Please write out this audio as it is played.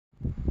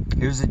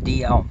Here's the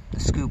DL, the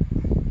scoop,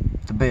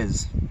 the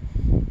biz,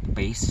 the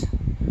bass,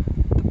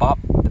 the bop,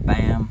 the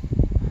bam.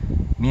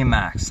 Me and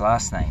Max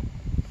last night.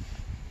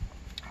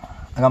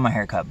 I got my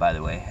hair cut, by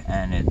the way,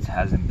 and it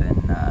hasn't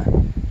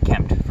been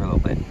kempt for a little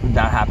bit.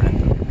 That happened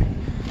in Thunder Bay.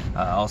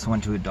 I also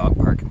went to a dog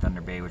park in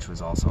Thunder Bay, which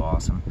was also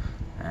awesome.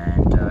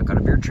 And got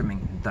a beard trimming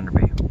in Thunder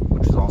Bay,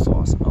 which was also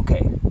awesome.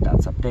 Okay,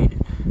 that's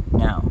updated.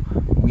 Now,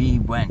 we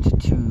went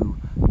to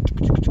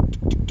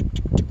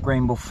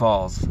Rainbow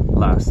Falls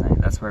last night.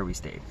 That's where we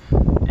stayed.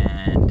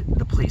 And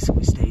the place that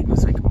we stayed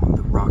was like on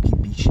the rocky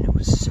beach, and it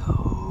was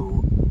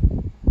so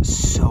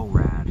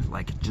rad.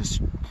 Like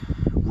just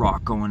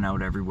rock going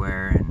out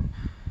everywhere, and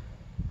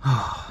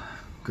oh,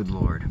 good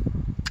lord.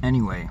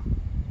 Anyway,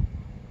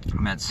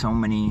 I met so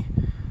many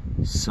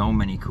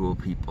cool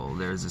people.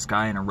 There was this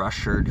guy in a Rush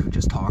shirt who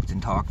just talked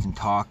and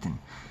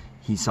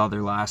he saw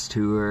their last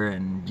tour,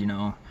 and you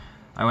know,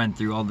 I went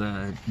through all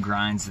the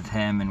grinds with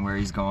him and where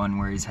he's going,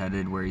 where he's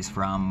headed, where he's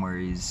from, where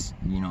he's,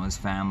 you know, his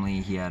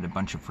family. He had a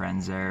bunch of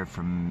friends there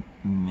from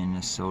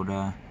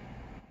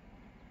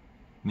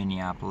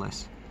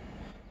Minneapolis.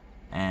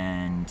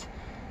 And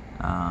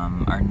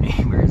our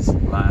neighbors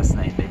last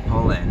night, they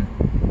pull in,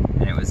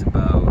 and it was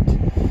about,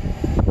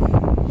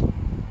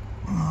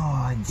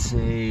 I'd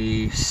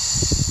say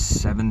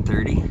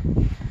 7:30.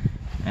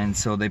 And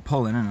so they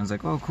pull in, and I was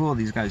like, oh cool,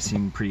 these guys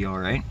seem pretty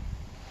alright.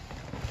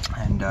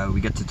 And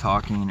we get to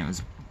talking, and it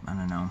was, I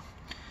don't know,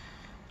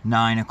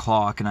 9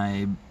 o'clock, and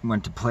I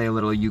went to play a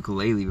little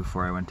ukulele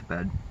before I went to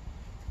bed.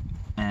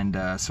 And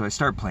so I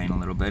start playing a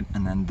little bit,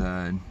 and then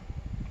the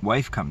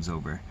wife comes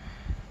over.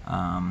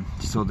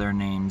 So their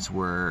names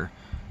were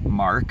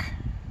Mark,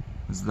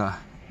 was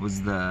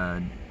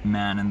the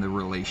man in the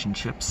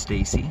relationship,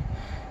 Stacy,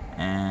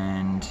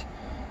 and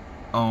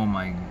oh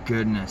my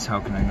goodness, how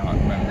can I not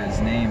remember his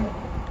name?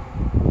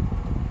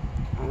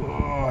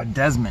 Oh,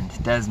 Desmond,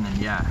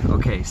 yeah.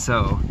 Okay,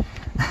 so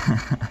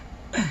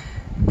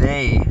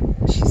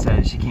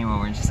she came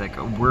over and she's like,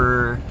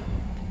 we're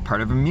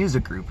part of a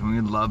music group and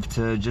we'd love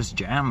to just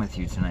jam with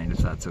you tonight if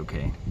that's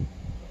okay.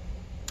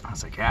 I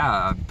was like,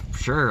 yeah,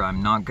 sure,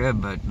 I'm not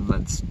good, but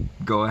let's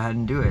go ahead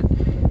and do it.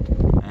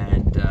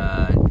 And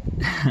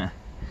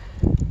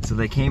so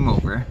they came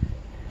over,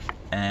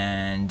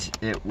 and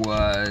it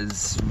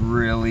was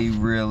really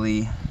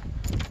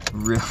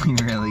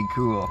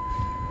cool.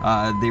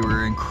 They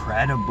were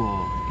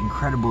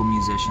incredible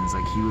musicians.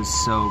 Like, he was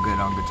so good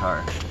on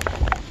guitar,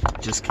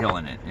 just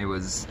killing it. It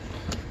was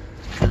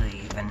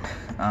really even.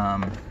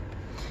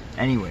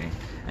 Anyway,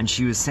 and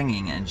she was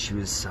singing, and she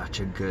was such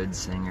a good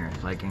singer,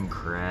 like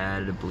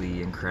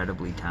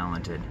incredibly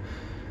talented.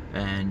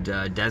 And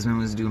Desmond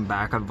was doing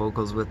backup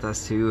vocals with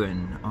us too,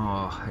 and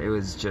oh, it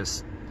was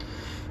just,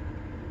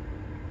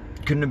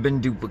 couldn't have been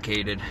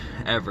duplicated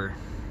ever.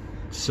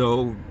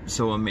 So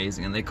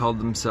amazing. And they called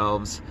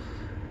themselves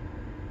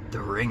the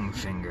Ring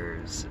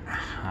Fingers.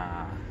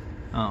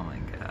 Oh my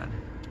god,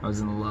 I was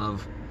in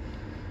love.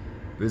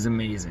 It was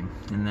amazing.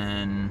 And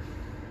then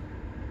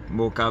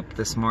woke up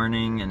this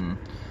morning and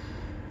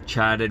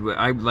chatted with,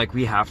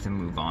 we have to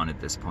move on at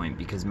this point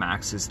because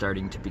Max is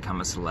starting to become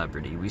a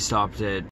celebrity. We stopped at